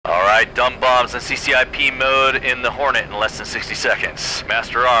apply dumb bombs in CCIP mode in the Hornet in less than 60 seconds.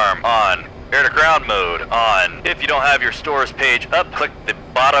 Master arm on. Air to ground mode on. If you don't have your stores page up, click the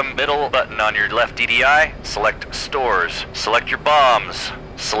bottom middle button on your left DDI, select stores, select your bombs,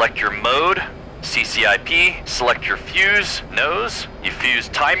 select your mode, CCIP, select your fuse, nose, you fuse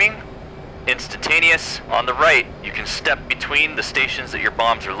timing, instantaneous. On the right, you can step between the stations that your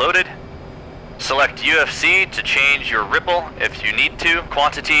bombs are loaded. Select UFC to change your ripple if you need to,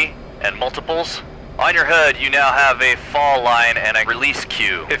 quantity, and multiples. On your HUD, you now have a fall line and a release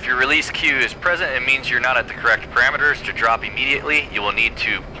queue. If your release queue is present, it means you're not at the correct parameters to drop immediately. You will need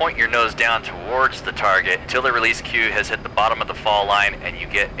to point your nose down towards the target until the release queue has hit the bottom of the fall line and you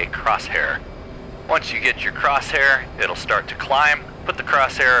get a crosshair. Once you get your crosshair, it'll start to climb. Put the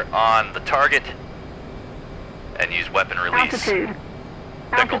crosshair on the target and use weapon release. Altitude.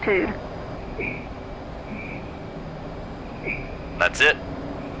 Altitude. That's it.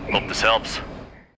 Hope this helps.